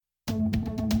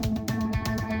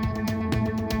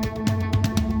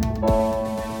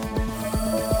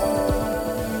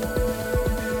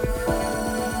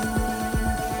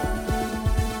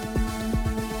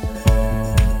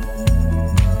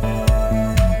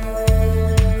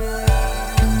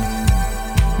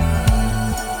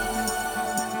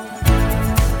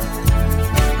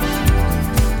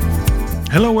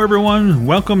everyone.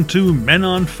 Welcome to Men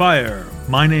on Fire.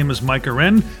 My name is Mike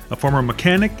Aren, a former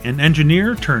mechanic and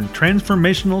engineer turned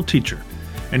transformational teacher.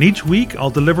 And each week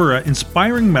I'll deliver an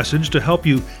inspiring message to help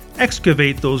you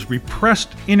excavate those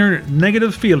repressed inner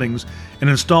negative feelings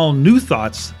and install new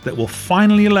thoughts that will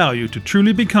finally allow you to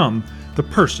truly become the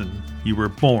person you were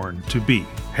born to be.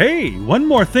 Hey, one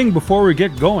more thing before we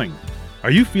get going. Are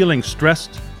you feeling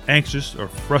stressed, anxious, or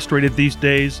frustrated these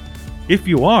days? If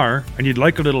you are, and you'd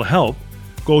like a little help,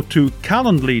 go to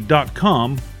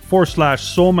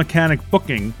calendly.com/soul mechanic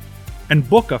booking and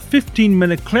book a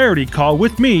 15-minute clarity call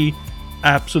with me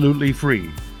absolutely free.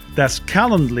 That's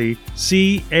Calendly,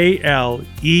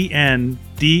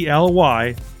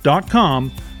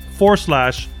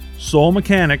 CALENDLY.com/soul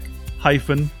mechanic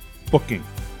 -booking.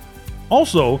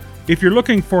 Also, if you're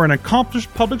looking for an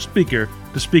accomplished public speaker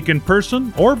to speak in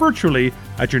person or virtually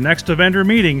at your next event or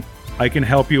meeting, I can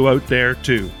help you out there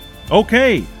too.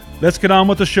 Okay, let's get on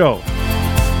with the show.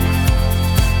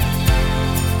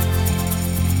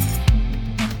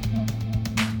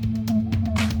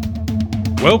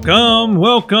 Welcome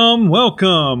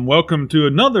to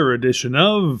another edition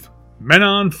of Men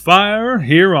on Fire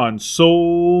here on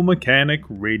Soul Mechanic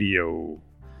Radio.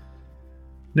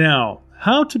 Now,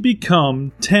 how to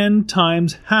become 10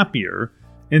 times happier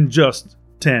in just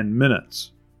 10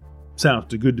 minutes. Sounds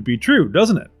too good to be true,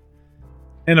 doesn't it?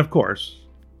 And of course,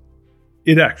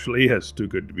 it actually is too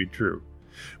good to be true.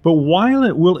 But while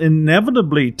it will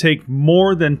inevitably take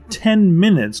more than 10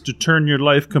 minutes to turn your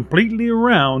life completely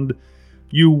around,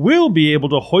 you will be able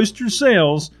to hoist your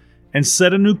sails and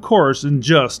set a new course in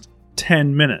just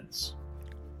 10 minutes.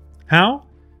 How?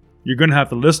 You're going to have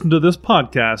to listen to this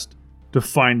podcast to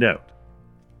find out.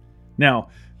 Now,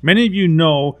 many of you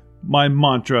know my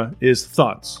mantra is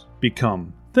thoughts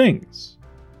become things.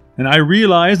 And I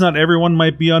realize not everyone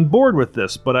might be on board with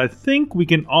this, but I think we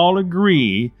can all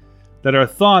agree that our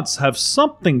thoughts have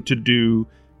something to do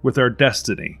with our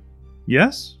destiny.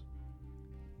 Yes?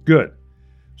 Good.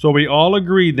 So we all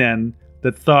agree then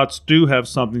that thoughts do have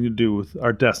something to do with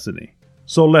our destiny.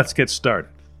 So let's get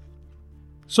started.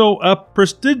 So a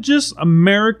prestigious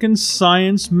American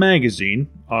science magazine,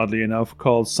 oddly enough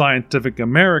called Scientific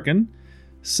American,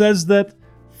 says that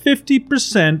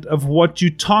 50% of what you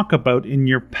talk about in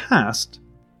your past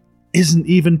isn't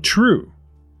even true.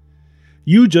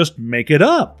 You just make it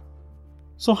up.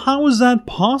 So how is that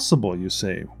possible, you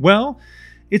say? Well,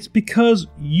 it's because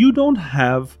you don't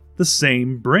have the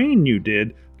same brain you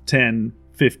did 10,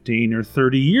 15, or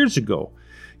 30 years ago.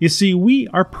 You see, we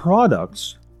are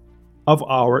products of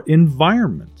our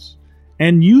environments,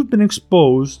 and you've been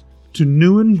exposed to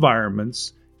new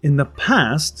environments in the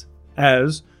past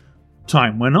as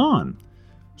time went on.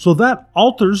 So that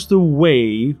alters the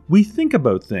way we think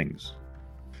about things.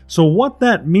 So what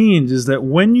that means is that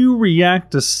when you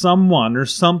react to someone or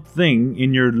something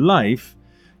in your life,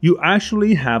 you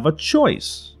actually have a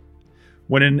choice.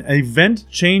 When an event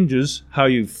changes how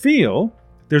you feel,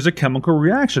 there's a chemical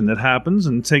reaction that happens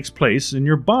and takes place in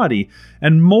your body.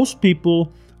 And most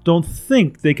people don't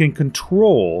think they can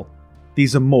control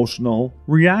these emotional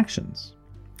reactions.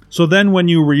 So then when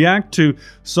you react to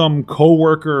some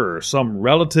coworker or some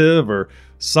relative or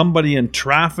somebody in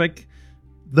traffic,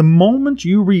 the moment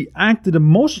you reacted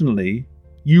emotionally,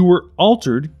 you were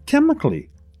altered chemically.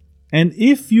 And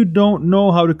if you don't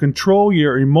know how to control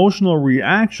your emotional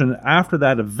reaction after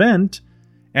that event,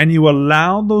 and you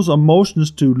allow those emotions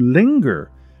to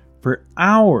linger for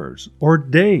hours or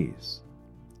days,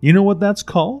 you know what that's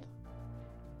called?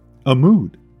 A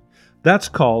mood. That's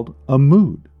called a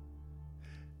mood.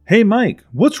 Hey Mike,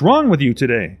 what's wrong with you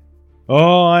today?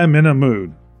 Oh, I'm in a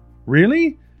mood.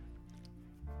 Really?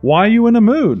 Why are you in a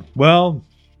mood? Well,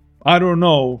 I don't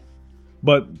know,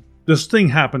 but this thing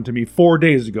happened to me 4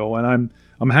 days ago and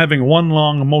I'm having one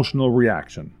long emotional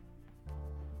reaction.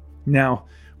 Now,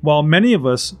 while many of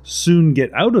us soon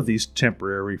get out of these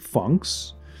temporary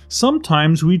funks,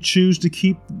 sometimes we choose to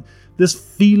keep this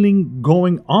feeling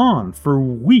going on for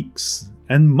weeks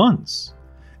and months,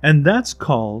 and that's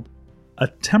called a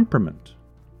temperament.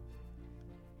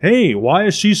 Hey, why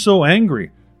is she so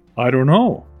angry? I don't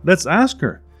know. Let's ask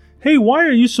her. Hey, why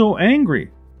are you so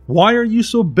angry? Why are you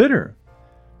so bitter?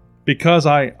 Because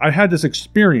I had this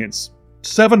experience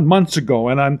 7 months ago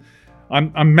and I'm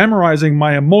memorizing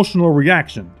my emotional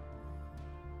reaction.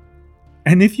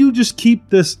 And if you just keep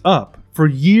this up for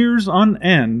years on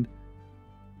end,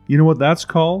 you know what that's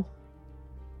called?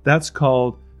 That's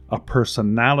called a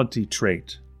personality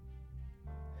trait.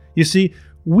 You see,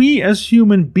 we as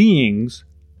human beings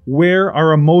wear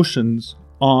our emotions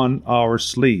on our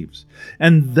sleeves.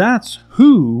 And that's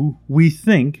who we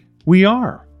think we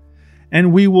are.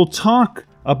 And we will talk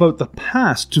about the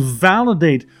past to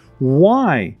validate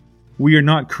why we are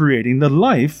not creating the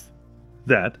life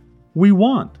that we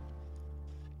want.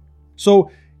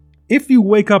 So, if you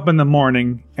wake up in the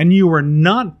morning and you are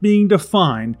not being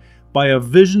defined by a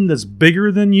vision that's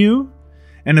bigger than you,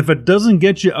 and if it doesn't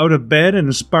get you out of bed and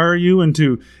inspire you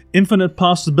into infinite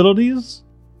possibilities,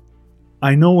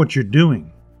 I know what you're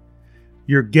doing.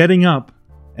 You're getting up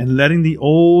and letting the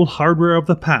old hardware of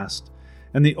the past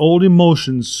and the old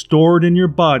emotions stored in your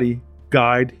body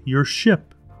guide your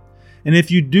ship. And if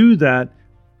you do that,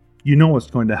 you know what's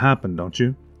going to happen, don't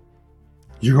you?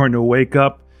 You're going to wake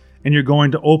up and you're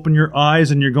going to open your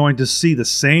eyes and you're going to see the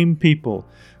same people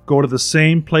go to the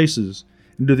same places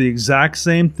and do the exact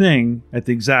same thing at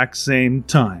the exact same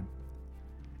time.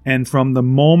 And from the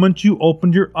moment you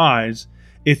opened your eyes,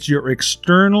 it's your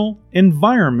external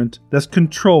environment that's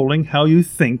controlling how you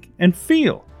think and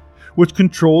feel, which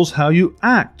controls how you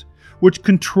act, which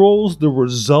controls the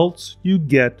results you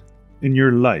get in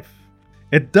your life.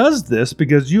 It does this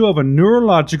because you have a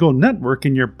neurological network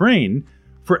in your brain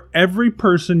for every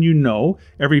person you know,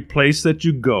 every place that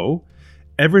you go,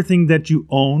 everything that you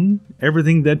own,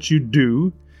 everything that you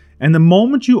do. And the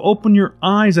moment you open your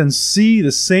eyes and see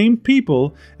the same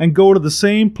people and go to the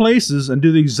same places and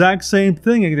do the exact same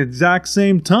thing at the exact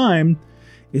same time,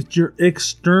 it's your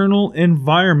external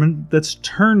environment that's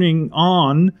turning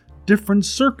on different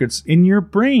circuits in your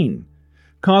brain,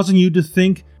 causing you to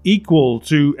think equal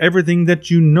to everything that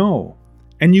you know.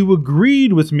 And you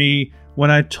agreed with me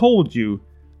when I told you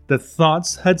that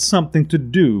thoughts had something to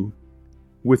do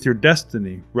with your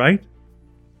destiny, right?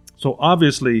 So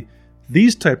obviously,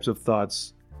 these types of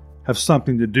thoughts have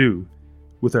something to do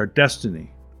with our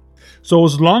destiny. So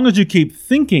as long as you keep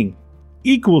thinking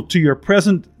equal to your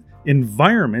present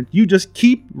environment, you just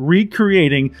keep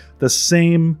recreating the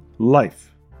same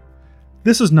life.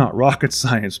 This is not rocket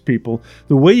science, people.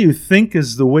 The way you think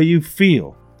is the way you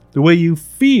feel. The way you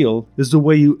feel is the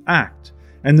way you act.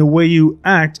 And the way you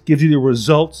act gives you the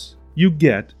results you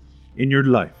get in your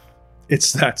life.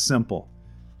 It's that simple.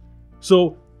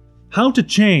 So, how to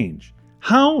change?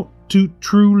 How to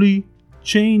truly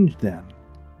change then?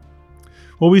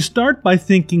 Well, we start by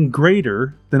thinking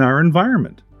greater than our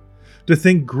environment. To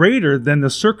think greater than the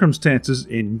circumstances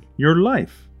in your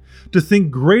life. To think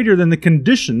greater than the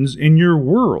conditions in your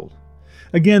world.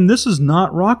 Again, this is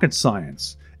not rocket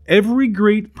science. Every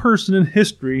great person in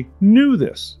history knew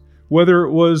this. Whether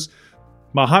it was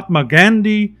Mahatma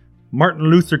Gandhi, Martin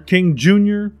Luther King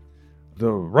Jr.,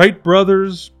 the Wright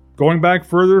brothers, going back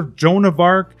further, Joan of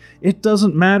Arc, it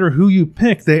doesn't matter who you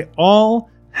pick. They all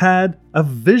had a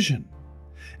vision.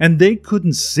 And they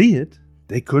couldn't see it.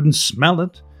 They couldn't smell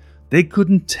it. They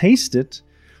couldn't taste it.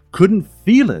 Couldn't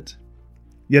feel it.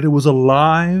 Yet it was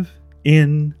alive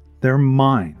in their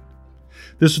mind.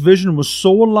 This vision was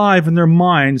so alive in their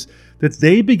minds that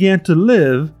they began to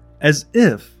live as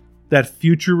if that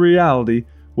future reality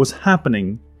was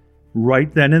happening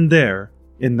right then and there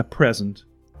in the present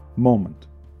moment.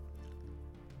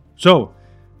 So,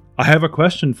 I have a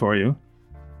question for you.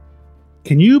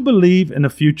 Can you believe in a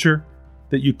future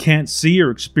that you can't see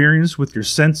or experience with your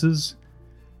senses,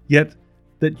 yet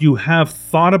that you have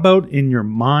thought about in your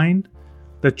mind,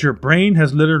 that your brain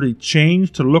has literally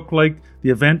changed to look like the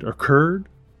event occurred?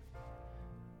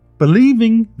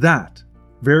 Believing that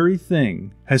very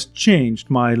thing has changed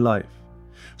my life.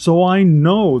 So I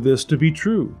know this to be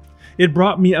true. It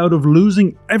brought me out of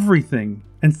losing everything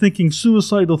and thinking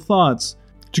suicidal thoughts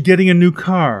to getting a new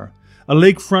car, a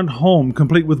lakefront home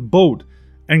complete with boat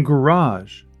and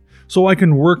garage, so I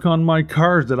can work on my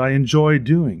cars that I enjoy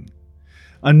doing.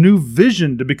 A new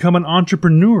vision to become an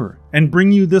entrepreneur and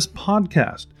bring you this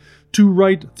podcast, to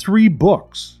write 3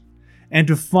 books, and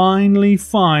to finally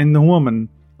find the woman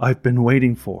I've been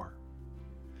waiting for.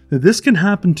 This can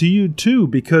happen to you too,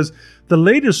 because the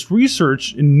latest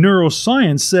research in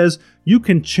neuroscience says you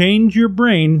can change your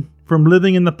brain from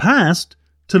living in the past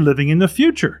to living in the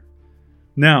future.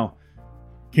 Now,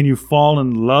 can you fall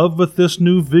in love with this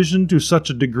new vision to such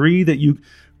a degree that you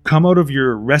come out of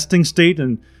your resting state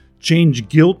and change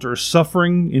guilt or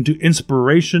suffering into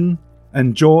inspiration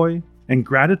and joy and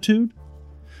gratitude?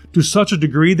 To such a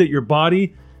degree that your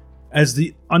body, as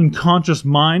the unconscious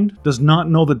mind, does not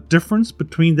know the difference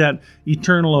between that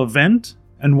eternal event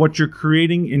and what you're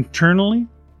creating internally?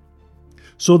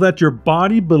 So that your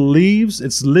body believes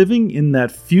it's living in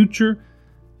that future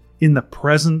in the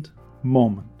present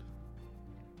moment.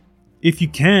 If you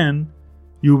can,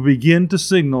 you will begin to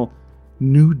signal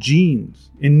new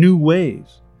genes in new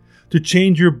ways to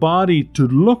change your body to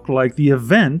look like the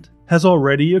event has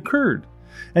already occurred.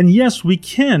 And yes, we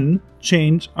can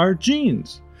change our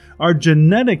genes. Our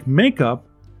genetic makeup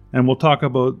and we'll talk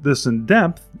about this in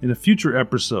depth in a future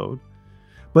episode.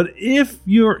 But if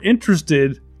you're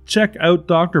interested, check out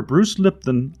Dr. Bruce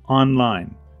Lipton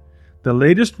online. The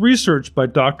latest research by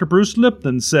Dr. Bruce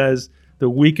Lipton says that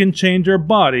we can change our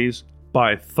bodies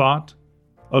by thought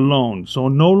alone. So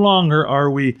no longer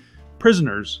are we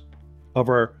prisoners of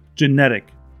our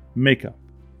genetic makeup.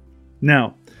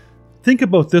 Now, think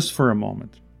about this for a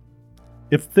moment.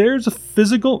 If there's a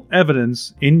physical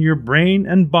evidence in your brain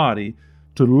and body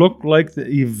to look like the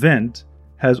event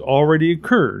has already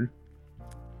occurred,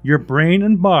 your brain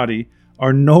and body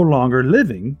are no longer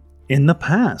living in the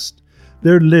past.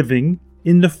 They're living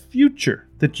in the future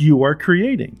that you are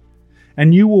creating.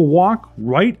 And you will walk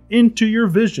right into your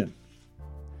vision.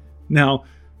 Now,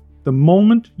 the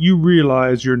moment you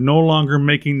realize you're no longer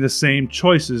making the same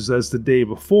choices as the day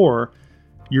before,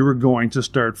 you're going to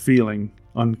start feeling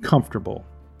uncomfortable.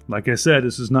 Like I said,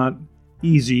 this is not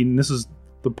easy, and this is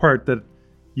the part that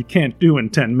you can't do in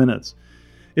 10 minutes.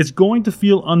 It's going to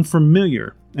feel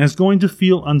unfamiliar, and it's going to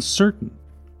feel uncertain.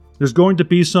 There's going to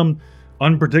be some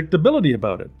unpredictability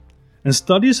about it. And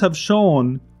studies have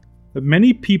shown that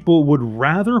many people would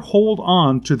rather hold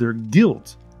on to their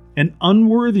guilt and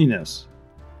unworthiness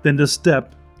than to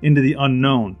step into the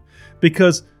unknown,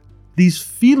 because these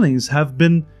feelings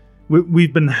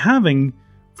we've been having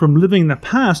from living in the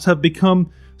past have become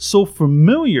so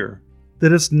familiar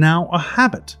that it's now a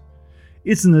habit.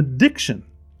 It's an addiction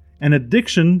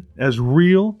as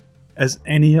real as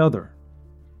any other.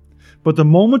 But the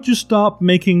moment you stop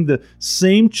making the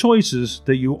same choices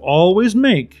that you always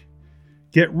make,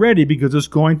 get ready, because it's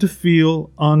going to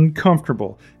feel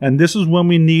uncomfortable. And this is when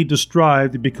we need to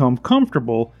strive to become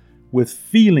comfortable with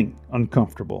feeling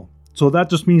uncomfortable. So that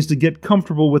just means to get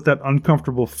comfortable with that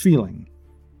uncomfortable feeling.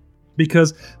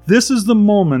 Because this is the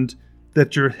moment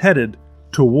that you're headed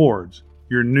towards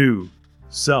your new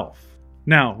self.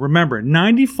 Now, remember,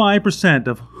 95%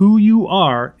 of who you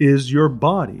are is your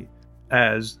body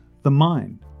as the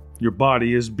mind. Your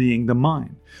body is being the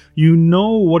mind. You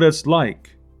know what it's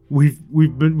like.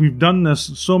 We've done this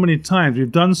so many times. We've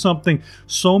done something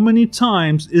so many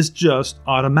times, it's just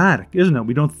automatic, isn't it?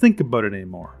 We don't think about it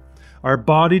anymore. Our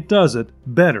body does it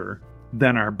better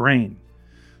than our brain.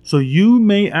 So you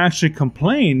may actually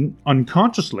complain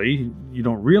unconsciously, you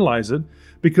don't realize it,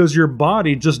 because your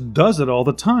body just does it all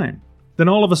the time. Then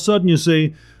all of a sudden you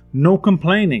say, no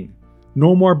complaining,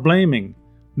 no more blaming,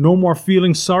 no more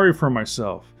feeling sorry for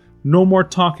myself, no more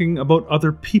talking about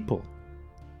other people.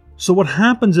 So what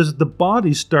happens is the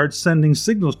body starts sending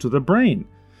signals to the brain,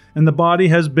 and the body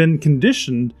has been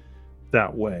conditioned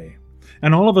that way.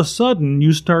 And all of a sudden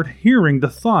you start hearing the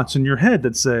thoughts in your head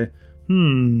that say,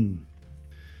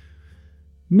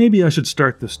 maybe I should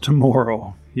start this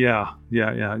tomorrow. Yeah.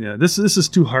 This is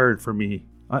too hard for me.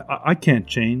 I can't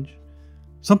change.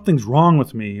 Something's wrong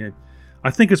with me. I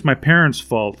think it's my parents'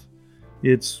 fault.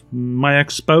 It's my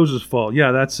ex-spouse's fault.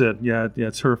 Yeah, that's it. Yeah,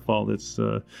 it's her fault.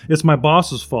 It's my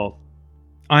boss's fault.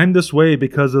 I'm this way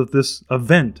because of this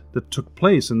event that took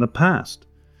place in the past.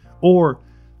 Or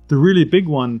the really big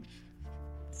one,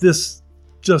 this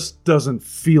just doesn't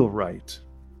feel right.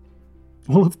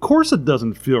 Well, of course it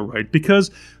doesn't feel right,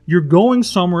 because you're going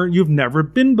somewhere you've never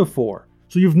been before.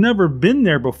 So you've never been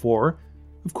there before.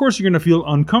 Of course you're going to feel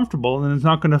uncomfortable, and it's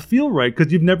not going to feel right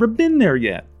because you've never been there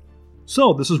yet.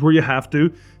 So this is where you have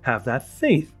to have that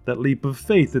faith, that leap of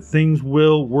faith, that things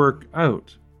will work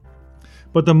out.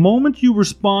 But the moment you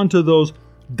respond to those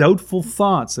doubtful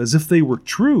thoughts as if they were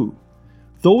true,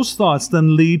 those thoughts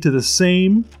then lead to the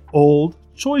same old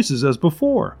choices as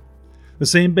before, the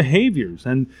same behaviors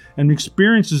and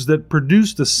experiences that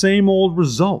produce the same old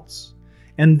results.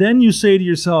 And then you say to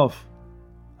yourself,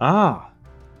 well,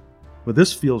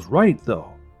 this feels right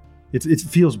though. It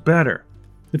feels better.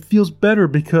 It feels better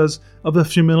because of the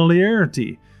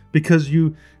familiarity, because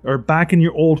you are back in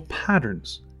your old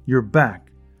patterns. You're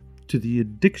back to the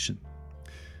addiction.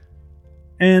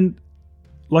 And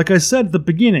like I said at the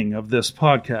beginning of this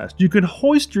podcast, you can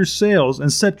hoist your sails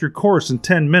and set your course in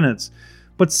 10 minutes,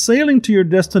 but sailing to your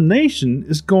destination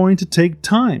is going to take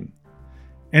time.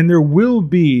 And there will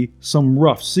be some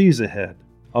rough seas ahead,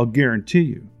 I'll guarantee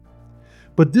you.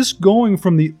 But this going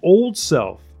from the old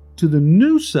self to the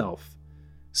new self,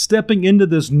 stepping into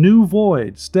this new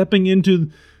void, stepping into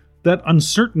that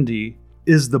uncertainty,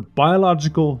 is the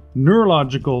biological,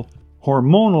 neurological,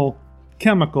 hormonal,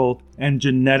 chemical, and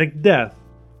genetic death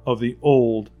of the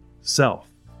old self.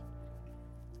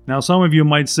 Now, some of you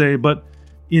might say, but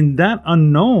in that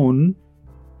unknown,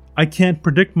 I can't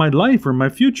predict my life or my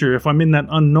future. If I'm in that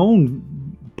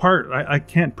unknown part, I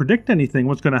can't predict anything.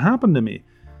 What's going to happen to me?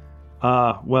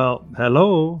 Well,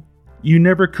 hello. you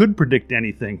never could predict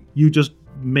anything. You just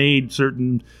made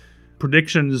certain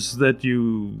predictions that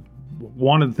you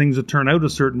wanted things to turn out a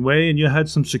certain way, and you had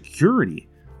some security.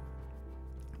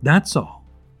 That's all.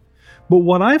 But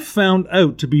what I've found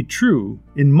out to be true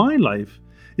in my life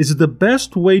is that the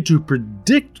best way to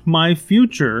predict my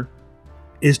future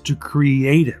is to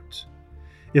create it.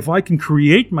 If I can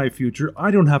create my future, I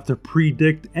don't have to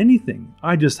predict anything.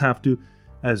 I just have to,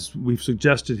 as we've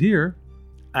suggested here,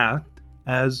 act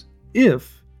as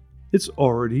if it's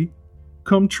already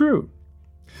come true.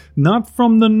 Not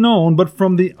from the known, but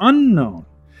from the unknown.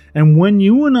 And when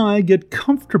you and I get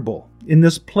comfortable in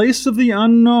this place of the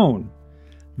unknown,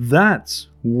 that's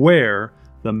where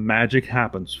the magic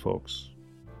happens, folks.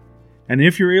 And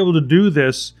if you're able to do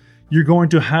this, you're going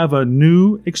to have a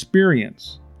new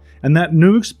experience. And that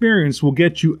new experience will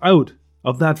get you out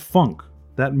of that funk,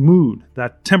 that mood,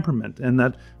 that temperament, and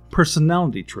that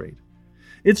personality trait.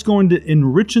 It's going to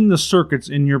enrich the circuits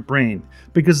in your brain,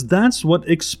 because that's what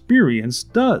experience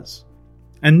does.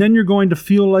 And then you're going to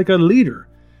feel like a leader.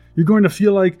 You're going to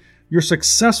feel like you're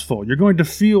successful. You're going to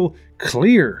feel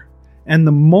clear. And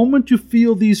the moment you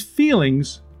feel these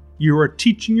feelings, you are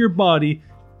teaching your body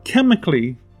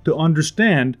chemically to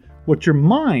understand what your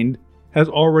mind has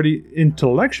already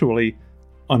intellectually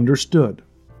understood.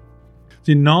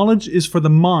 See, knowledge is for the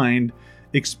mind,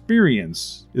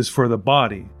 experience is for the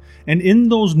body. And in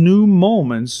those new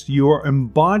moments, you are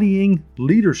embodying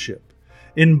leadership,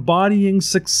 embodying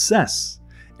success,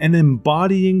 and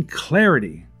embodying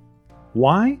clarity.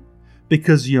 Why?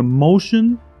 Because the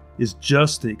emotion is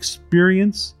just the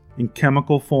experience in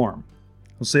chemical form.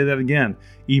 I'll say that again.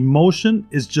 Emotion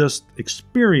is just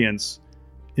experience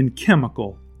in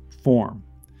chemical form.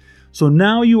 So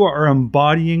now you are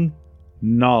embodying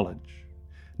knowledge.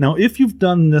 Now, if you've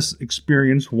done this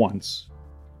experience once,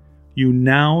 you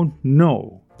now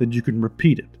know that you can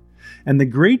repeat it. And the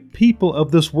great people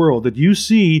of this world that you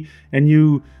see and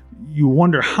you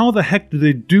wonder how the heck do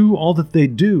they do all that they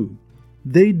do?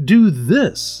 They do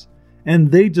this,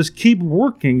 and they just keep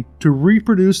working to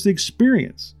reproduce the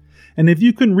experience. And if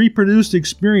you can reproduce the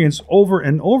experience over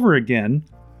and over again,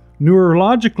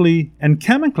 neurologically and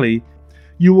chemically,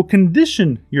 you will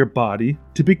condition your body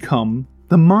to become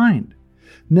the mind.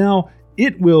 Now,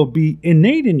 it will be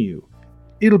innate in you.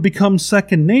 It'll become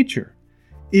second nature.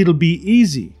 It'll be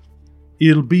easy.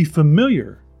 It'll be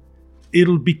familiar.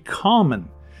 It'll be common.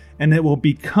 And it will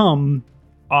become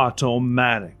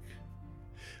automatic.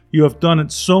 You have done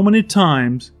it so many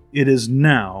times, it is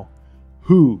now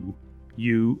who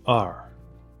you are.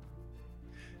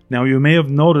 Now, you may have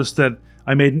noticed that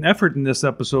I made an effort in this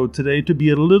episode today to be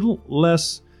a little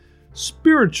less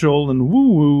spiritual and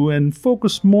woo-woo and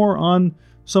focus more on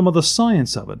some of the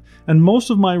science of it. And most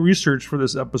of my research for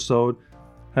this episode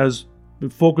has been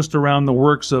focused around the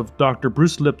works of Dr.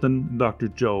 Bruce Lipton and Dr.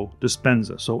 Joe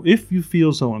Dispenza. So if you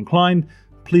feel so inclined,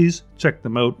 please check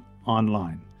them out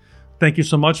online. Thank you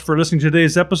so much for listening to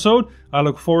today's episode. I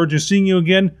look forward to seeing you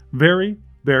again very,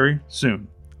 very soon.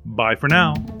 Bye for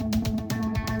now.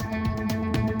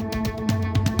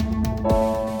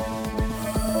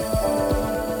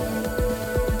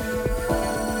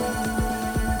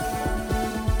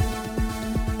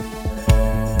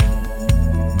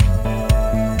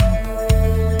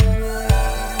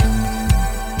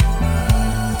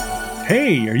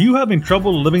 Hey, are you having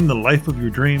trouble living the life of your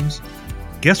dreams?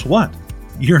 Guess what?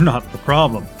 You're not the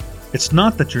problem. It's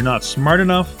not that you're not smart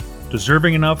enough,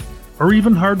 deserving enough, or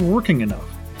even hardworking enough.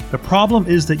 The problem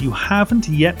is that you haven't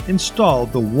yet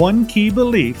installed the one key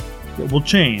belief that will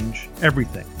change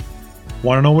everything.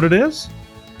 Want to know what it is?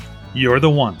 You're the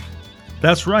one.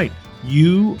 That's right.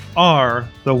 You are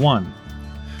the one.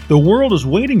 The world is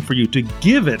waiting for you to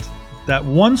give it that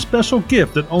one special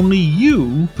gift that only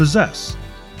you possess.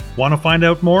 Want to find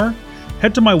out more?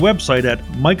 Head to my website at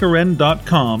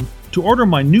micahwren.com to order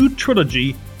my new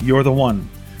trilogy, You're the One.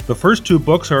 The first two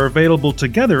books are available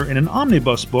together in an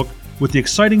omnibus book with the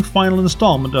exciting final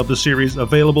installment of the series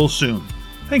available soon.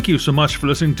 Thank you so much for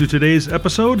listening to today's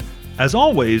episode. As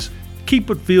always, keep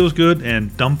what feels good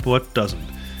and dump what doesn't.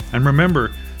 And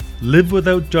remember, live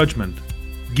without judgment,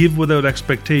 give without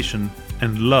expectation,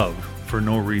 and love for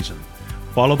no reason.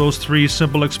 Follow those three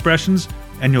simple expressions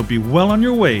and you'll be well on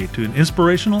your way to an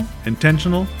inspirational,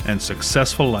 intentional, and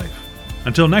successful life.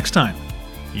 Until next time,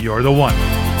 you're the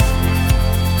one.